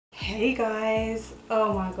Hey guys,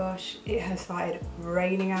 oh my gosh, it has started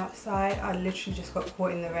raining outside. I literally just got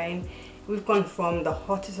caught in the rain. We've gone from the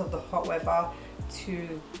hottest of the hot weather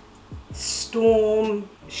to storm,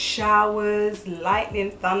 showers,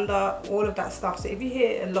 lightning, thunder, all of that stuff. So if you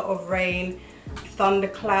hear a lot of rain,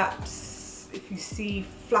 thunderclaps, if you see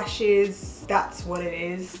flashes, that's what it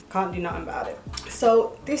is. Can't do nothing about it.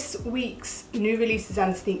 So this week's new releases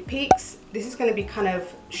and sneak peeks, this is going to be kind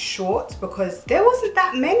of short because there wasn't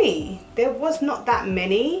that many. There was not that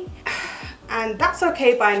many, and that's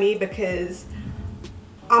okay by me because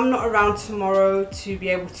I'm not around tomorrow to be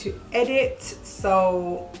able to edit,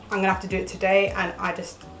 so I'm gonna have to do it today, and I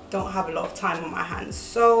just don't have a lot of time on my hands.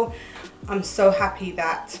 So I'm so happy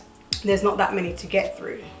that there's not that many to get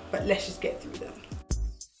through, but let's just get through them.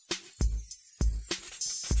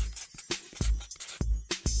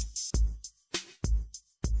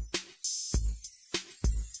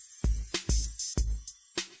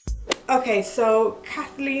 Okay, so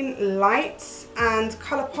Kathleen Lights and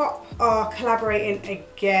Colourpop are collaborating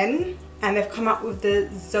again, and they've come up with the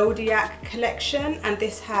Zodiac collection, and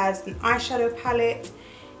this has an eyeshadow palette.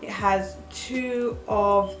 It has two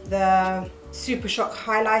of the Super Shock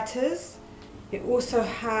highlighters. It also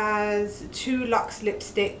has two luxe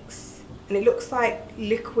lipsticks, and it looks like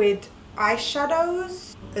liquid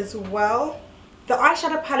eyeshadows as well. The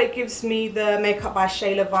eyeshadow palette gives me the Makeup by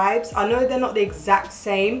Shayla vibes. I know they're not the exact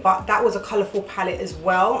same, but that was a colourful palette as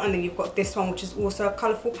well. And then you've got this one, which is also a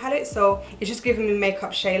colourful palette. So it's just giving me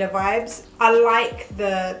Makeup Shayla vibes. I like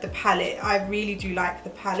the palette. I really do like the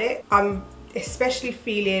palette. I'm especially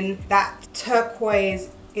feeling that turquoise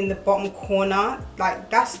in the bottom corner.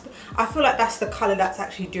 Like I feel like that's the colour that's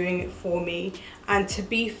actually doing it for me. And to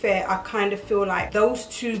be fair, I kind of feel like those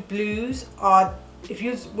two blues are, if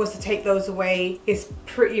you was to take those away, it's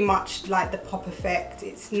pretty much like the pop effect.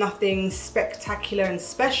 It's nothing spectacular and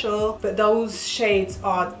special, but those shades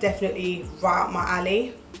are definitely right up my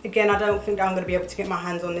alley. Again, I don't think that I'm going to be able to get my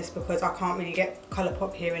hands on this because I can't really get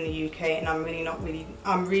Colourpop here in the UK, and I'm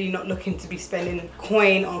really not looking to be spending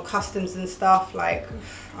coin on customs and stuff. Like,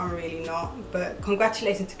 I'm really not. But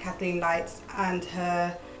congratulations to Kathleen Lights and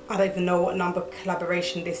her, I don't even know what number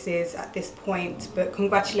collaboration this is at this point, but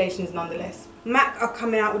congratulations nonetheless. MAC are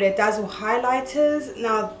coming out with their Dazzle highlighters.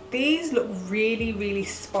 Now these look really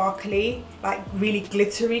sparkly, like really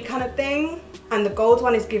glittery kind of thing. And the gold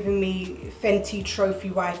one is giving me Fenty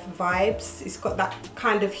Trophy Wife vibes. It's got that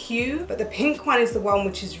kind of hue. But the pink one is the one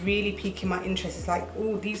which is really piquing my interest. It's like,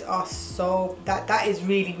 oh, these are so, that is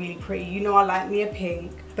really pretty. You know I like me a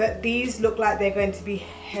pink. But these look like they're going to be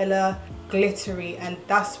hella glittery, and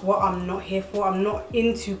that's what I'm not here for. I'm not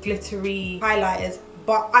into glittery highlighters.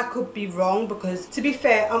 But I could be wrong because, to be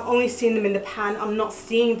fair, I'm only seeing them in the pan. I'm not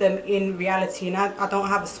seeing them in reality, and I don't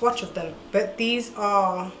have a swatch of them. But these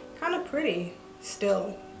are kind of pretty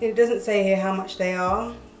still. It doesn't say here how much they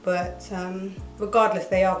are, but regardless,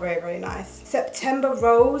 they are very nice. September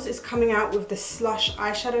Rose is coming out with the Slush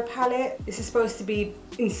eyeshadow palette. This is supposed to be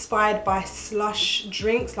inspired by slush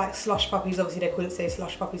drinks, like slush puppies. Obviously they couldn't say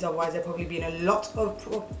slush puppies, otherwise there'd probably be in a lot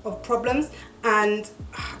of problems. And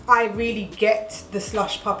I really get the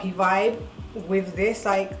slush puppy vibe with this,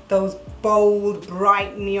 like those bold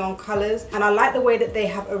bright neon colors. And I like the way that they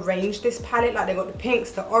have arranged this palette. Like, they've got the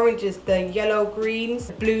pinks, the oranges, the yellow greens,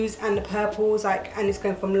 the blues and the purples, like, and it's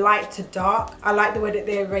going from light to dark. I like the way that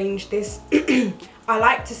they arranged this. I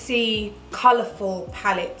like to see colorful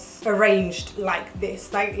palettes arranged like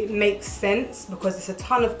this. Like, it makes sense because it's a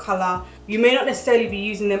ton of color. You may not necessarily be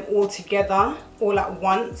using them all together all at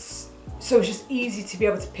once, so it's just easy to be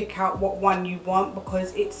able to pick out what one you want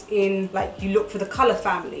because it's in, like, you look for the color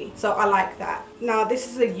family. So I like that. Now this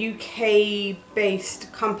is a UK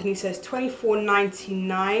based company, so it's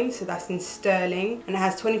 £24.99, so that's in sterling, and it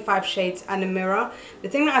has 25 shades and a mirror. The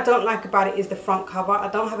thing that I don't like about it is the front cover. I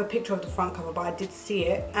don't have a picture of the front cover, but I did see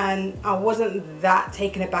it, and I wasn't that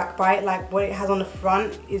taken aback by it. Like, what it has on the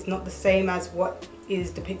front is not the same as what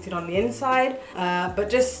is depicted on the inside. But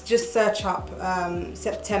just search up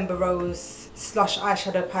September Rose Slush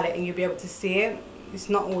eyeshadow palette and you'll be able to see it. It's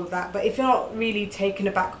not all that, but if you're not really taken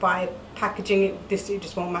aback by packaging it, it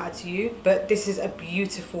just won't matter to you. But this is a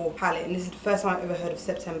beautiful palette, and this is the first time I've ever heard of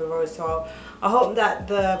September Rose, so I hope that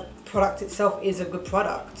the product itself is a good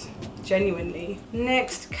product, genuinely.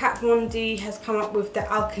 Next, Kat Von D has come up with the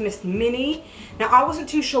Alchemist Mini. Now I wasn't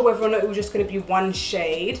too sure whether or not it was just going to be one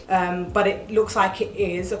shade, but it looks like it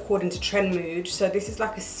is according to Trend Mood. So this is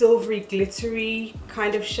like a silvery glittery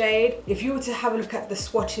kind of shade. If you were to have a look at the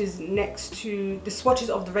swatches next to the swatches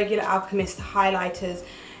of the regular Alchemist highlighters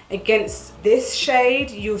against this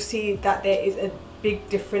shade, you'll see that there is a big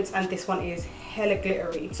difference, and this one is hella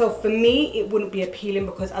glittery. So for me, it wouldn't be appealing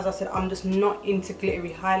because, as I said, I'm just not into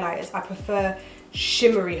glittery highlighters. I prefer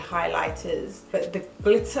shimmery highlighters, but the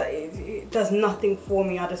glitter, it does nothing for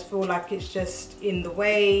me. I just feel like it's just in the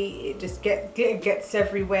way. It just glitter gets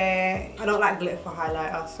everywhere. I don't like glitter for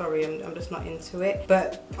highlighter, sorry, I'm just not into it.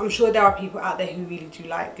 But I'm sure there are people out there who really do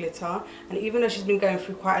like glitter, and even though she's been going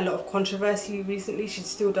through quite a lot of controversy recently, she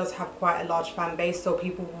still does have quite a large fan base, so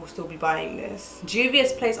people will still be buying this.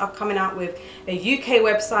 Juvias Place are coming out with a UK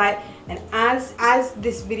website, and as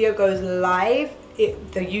this video goes live,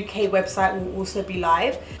 the UK website will also be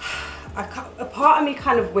live. A part of me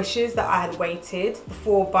kind of wishes that I had waited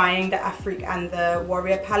before buying the Afrique and the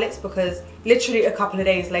Warrior palettes, because literally a couple of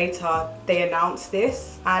days later they announced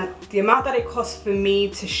this, and the amount that it cost for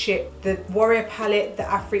me to ship the Warrior palette, the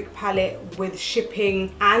Afrique palette, with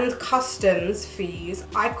shipping and customs fees,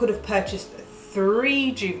 I could have purchased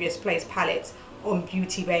 3 Juvias Place palettes on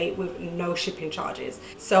Beauty Bay with no shipping charges.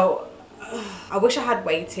 So I wish I had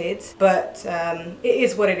waited, but it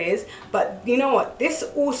is what it is. But you know what, this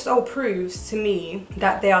also proves to me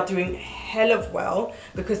that they are doing hell of well,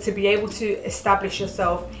 because to be able to establish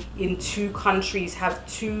yourself in 2 countries, have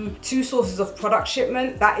two sources of product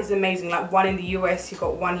shipment, that is amazing. Like one in the US, you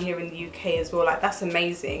got one here in the UK as well. Like that's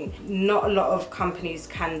amazing. Not a lot of companies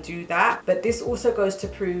can do that, but this also goes to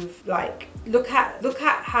prove, like, look at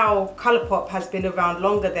how Colourpop has been around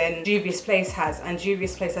longer than Juvias Place has, and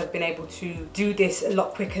Juvias Place have been able to do this a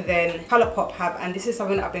lot quicker than Colourpop have. And this is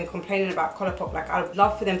something that I've been complaining about Colourpop. Like, I'd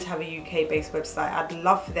love for them to have a UK based website. I'd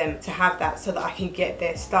love for them to have that so that I can get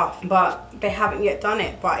their stuff, but they haven't yet done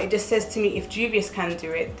it. But it just says to me, if Juvias can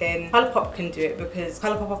do it, then Colourpop can do it, because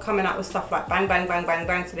Colourpop are coming out with stuff like bang bang bang bang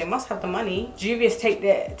bang, so they must have the money. Juvias take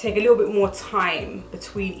a little bit more time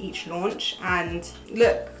between each launch, and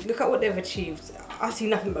look at what they've achieved. I see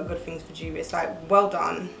nothing but good things for Juvias. Like, well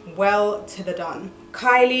done, well to the done.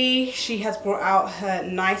 Kylie, she has brought out her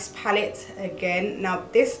Nice palette again. Now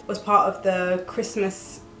this was part of the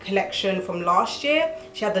Christmas collection from last year.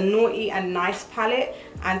 She had the Naughty and Nice palette,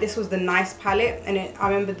 and this was the Nice palette, and I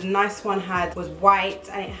remember the Nice one was white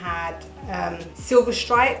and it had silver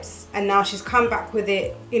stripes, and now she's come back with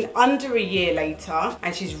it in under a year later,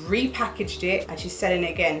 and she's repackaged it and she's selling it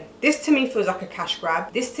again. This to me feels like a cash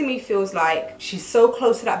grab. This to me feels like she's so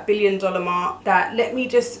close to that $1 billion mark that let me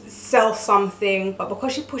just sell something, but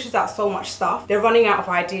because she pushes out so much stuff, they're running out of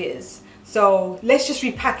ideas. So let's just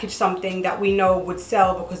repackage something that we know would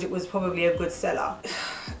sell because it was probably a good seller.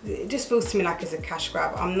 It just feels to me like it's a cash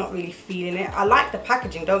grab. I'm not really feeling it. I like the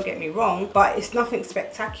packaging, don't get me wrong, but it's nothing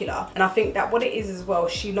spectacular. And I think that what it is as well,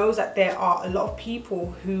 she knows that there are a lot of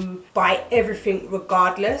people who buy everything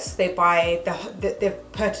regardless. They've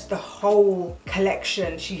purchased the whole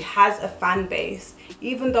collection. She has a fan base.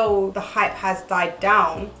 Even though the hype has died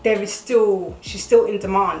down, she's still in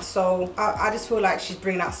demand. So I just feel like she's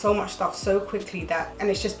bringing out so much stuff so quickly and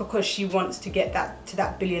it's just because she wants to get to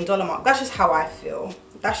that $1 billion mark. That's just how I feel.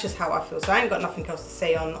 That's just how I feel. So I ain't got nothing else to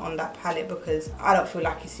say on that palette, because I don't feel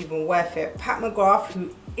like it's even worth it. Pat McGrath,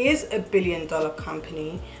 who is a $1 billion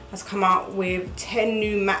company, has come out with 10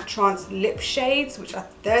 new matte trance lip shades, which are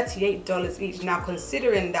 $38 each. Now,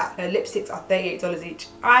 considering that her lipsticks are $38 each,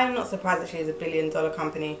 I'm not surprised that she is a $1 billion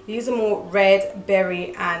company. These are more red,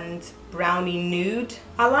 berry and brownie nude.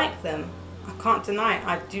 I like them. I can't deny it.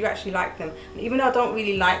 I do actually like them. And even though I don't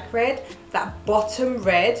really like red, that bottom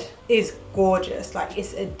red is gorgeous. Like,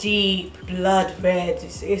 it's a deep blood red.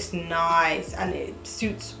 It's nice, and it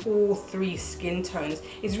suits all 3 skin tones.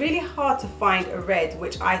 It's really hard to find a red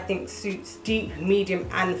which I think suits deep, medium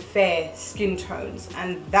and fair skin tones,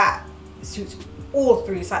 and that suits all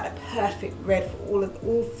 3. It's like the perfect red for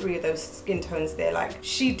all 3 of those skin tones there. Like,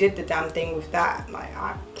 she did the damn thing with that. Like,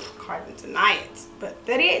 I can't even deny it. But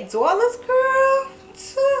 $38, girl,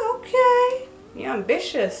 it's okay. You're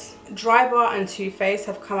ambitious. Drybar and Too Faced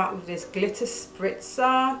have come out with this glitter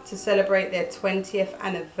spritzer to celebrate their 20th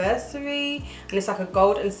anniversary, and it's like a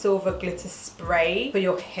gold and silver glitter spray for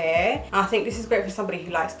your hair. And I think this is great for somebody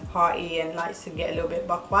who likes to party and likes to get a little bit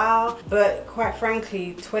buck wild, but quite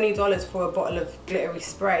frankly, $20 for a bottle of glittery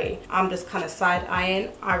spray, I'm just kind of side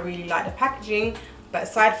eyeing. I really like the packaging, but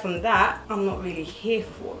aside from that, I'm not really here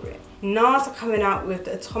for it. NARS are coming out with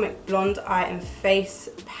the Atomic Blonde Eye and Face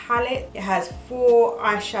palette. It has 4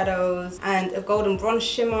 eyeshadows and a golden bronze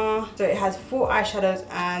shimmer. So it has 4 eyeshadows,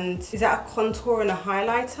 and is that a contour and a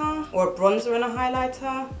highlighter, or a bronzer and a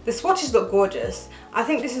highlighter? The swatches look gorgeous. I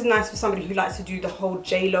think this is nice for somebody who likes to do the whole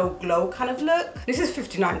J-Lo glow kind of look. This is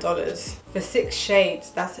 $59 for 6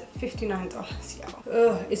 shades. That's $59, y'all.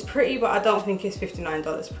 Ugh, it's pretty, but I don't think it's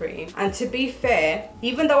 $59 pretty. And to be fair,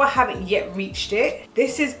 even though I haven't yet reached it,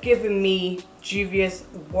 this is giving me Juvia's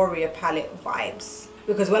Warrior palette vibes.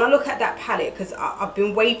 Because when I look at that palette, because I've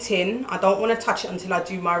been waiting, I don't want to touch it until I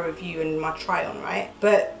do my review and my try on, right?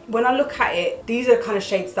 But when I look at it, these are the kind of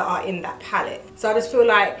shades that are in that palette. So I just feel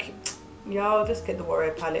like, yo, just get the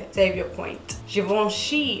Warrior palette, save your point.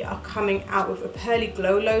 Givenchy are coming out with a pearly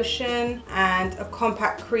glow lotion and a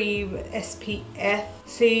compact cream SPF.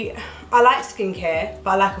 See, I like skincare,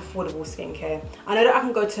 but I like affordable skincare. I know that I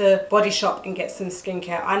can go to Body Shop and get some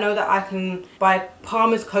skincare. I know that I can buy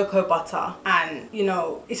Palmer's cocoa butter and, you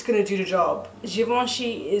know, it's gonna do the job.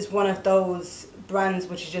 Givenchy is one of those brands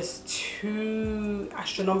which is just too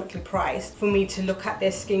astronomically priced for me to look at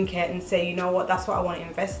their skincare and say, you know what, that's what I want to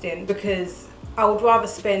invest in, because I would rather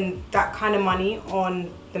spend that kind of money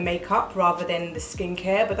on the makeup rather than the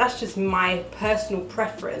skincare. But that's just my personal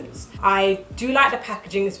preference. I do like the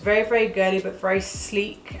packaging. It's very, very girly but very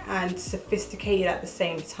sleek and sophisticated at the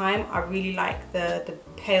same time. I really like the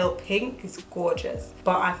pale pink. It's gorgeous,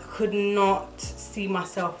 but I could not see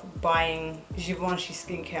myself buying Givenchy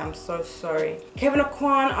skincare. I'm so sorry. Kevyn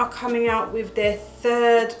Aucoin are coming out with their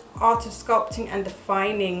 3rd Art of Sculpting and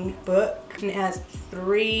Defining book, and it has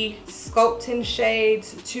 3 sculpting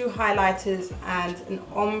shades, 2 highlighters and an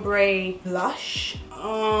ombre blush.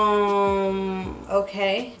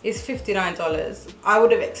 Okay, it's $59. I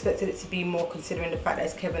would have expected it to be more considering the fact that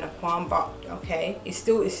it's Kevyn Aucoin, but okay, it's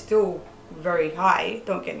still very high,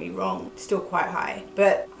 don't get me wrong, it's still quite high.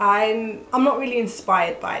 But I'm not really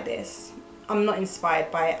inspired by this. I'm not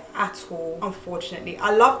inspired by it at all, unfortunately.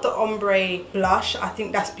 I love the ombre blush. I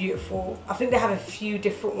think that's beautiful. I think they have a few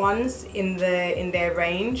different ones in their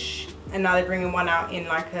range, and now they're bringing one out in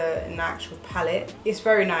like an actual palette. It's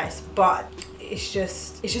very nice, but it's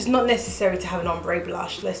just not necessary to have an ombre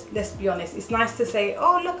blush. Let's be honest. It's nice to say,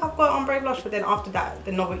 oh look, I've got ombre blush, but then after that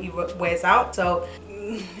the novelty wears out. So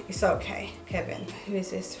it's okay. Kevyn, who is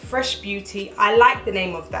this? Fresh Beauty. I like the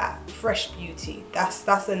name of that, Fresh Beauty.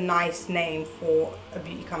 That's a nice name for a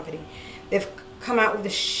beauty company. They've come out with the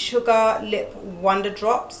Sugar Lip Wonder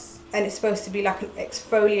Drops, and it's supposed to be like an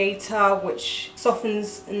exfoliator which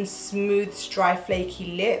softens and smooths dry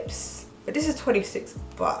flaky lips. But this is $26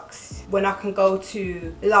 when I can go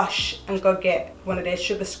to Lush and go get one of their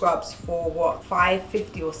sugar scrubs for what,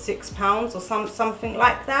 £5.50 or £6 or something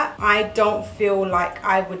like that. I don't feel like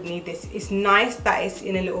I would need this. It's nice that it's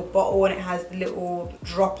in a little bottle and it has the little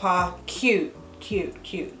dropper. Cute.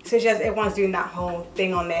 Especially as everyone's doing that whole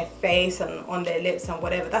thing on their face and on their lips and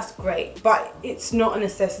whatever. That's great, but it's not a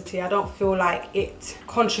necessity. I don't feel like it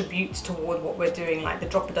contributes toward what we're doing. Like the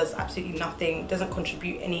dropper does absolutely nothing. It doesn't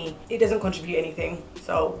contribute anything.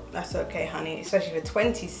 So that's okay, honey, especially for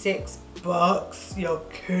 $26. You're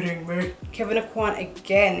kidding me. Kevyn Aucoin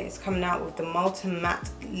again is coming out with the Molten Matte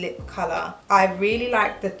lip color. I really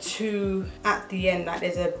like the 2 at the end. Like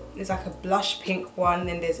there's like a blush pink one,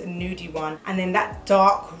 then there's a nudie one, and then that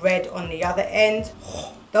dark red on the other end.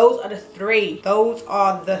 Those are the 3. Those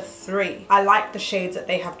are the 3. I like the shades that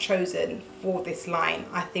they have chosen for this line.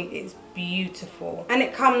 I think it's beautiful. And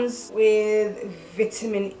it comes with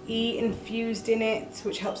vitamin E infused in it,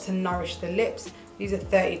 which helps to nourish the lips. These are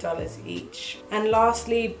 $30 each. And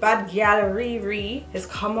lastly, Bad Gal Riri has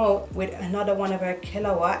come out with another one of her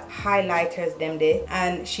kilowatt highlighters,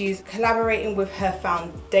 and she's collaborating with her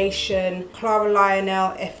foundation, Clara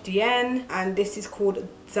Lionel FDN, and this is called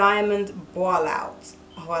Diamond Ball Out.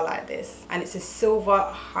 Oh, I like this, and it's a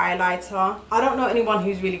silver highlighter. I don't know anyone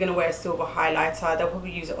who's really gonna wear a silver highlighter. They'll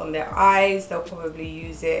probably use it on their eyes. They'll probably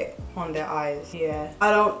use it on their eyes. Yeah,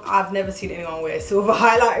 I've never seen anyone wear a silver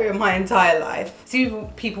highlighter in my entire life. See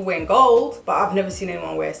people wearing gold, but I've never seen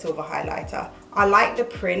anyone wear a silver highlighter. I like the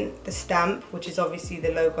print, the stamp, which is obviously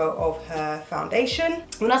the logo of her foundation.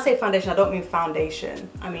 When I say foundation, I don't mean foundation.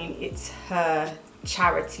 I mean it's her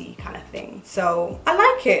charity kind of thing. So I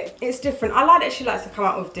like it. It's different. I like that she likes to come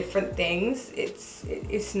out with different things.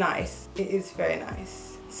 It's nice. It is very nice.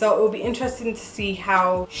 So it will be interesting to see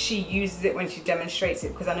how she uses it when she demonstrates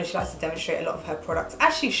it, because I know she likes to demonstrate a lot of her products,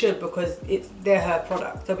 as she should, because they're her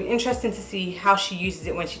products. So it'll be interesting to see how she uses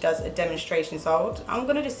it when she does a demonstration. So I'm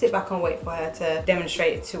gonna just sit back and wait for her to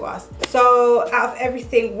demonstrate it to us. So out of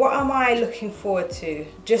everything, what am I looking forward to?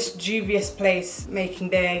 Just Juvia's Place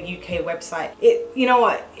making their UK website. You know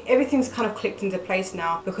what? Everything's kind of clicked into place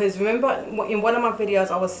now, because remember in one of my videos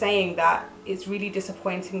I was saying that it's really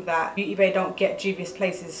disappointing that Beauty Bay don't get Juvias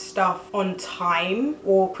Place's stuff on time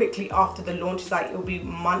or quickly after the launch. It's like it'll be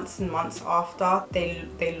months and months after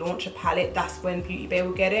they launch a palette, that's when Beauty Bay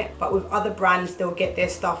will get it. But with other brands, they'll get their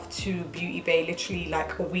stuff to Beauty Bay literally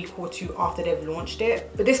like a week or two after they've launched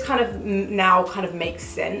it. But this kind of now kind of makes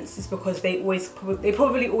sense. It's because they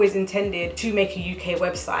probably always intended to make a UK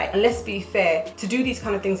website. And let's be fair, to do these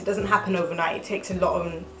kind of things, it doesn't happen overnight. It takes a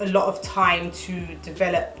lot of time to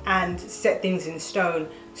develop and set things in stone.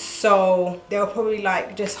 So they were probably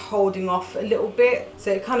like just holding off a little bit.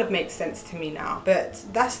 So it kind of makes sense to me now. But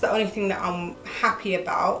that's the only thing that I'm happy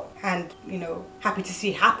about and, you know, happy to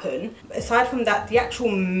see happen. Aside from that, the actual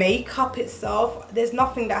makeup itself, there's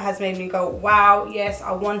nothing that has made me go, wow, yes,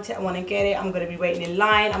 I want it, I want to get it, I'm going to be waiting in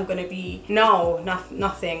line, I'm going to be, no,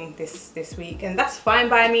 nothing this week. And that's fine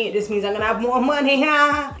by me. It just means I'm going to have more money.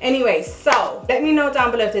 Anyway, so let me know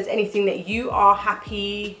down below if there's anything that you are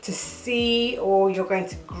happy to see, or you're going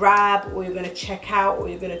to grab, or you're going to check out, or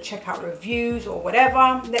you're going to check out reviews or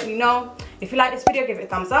whatever. Let me know. If you like this video, give it a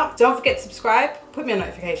thumbs up. Don't forget to subscribe, put me a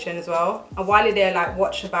notification as well. And while you're there, like,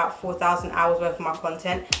 watch about 4,000 hours worth of my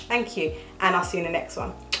content. Thank you, and I'll see you in the next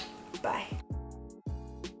one. Bye.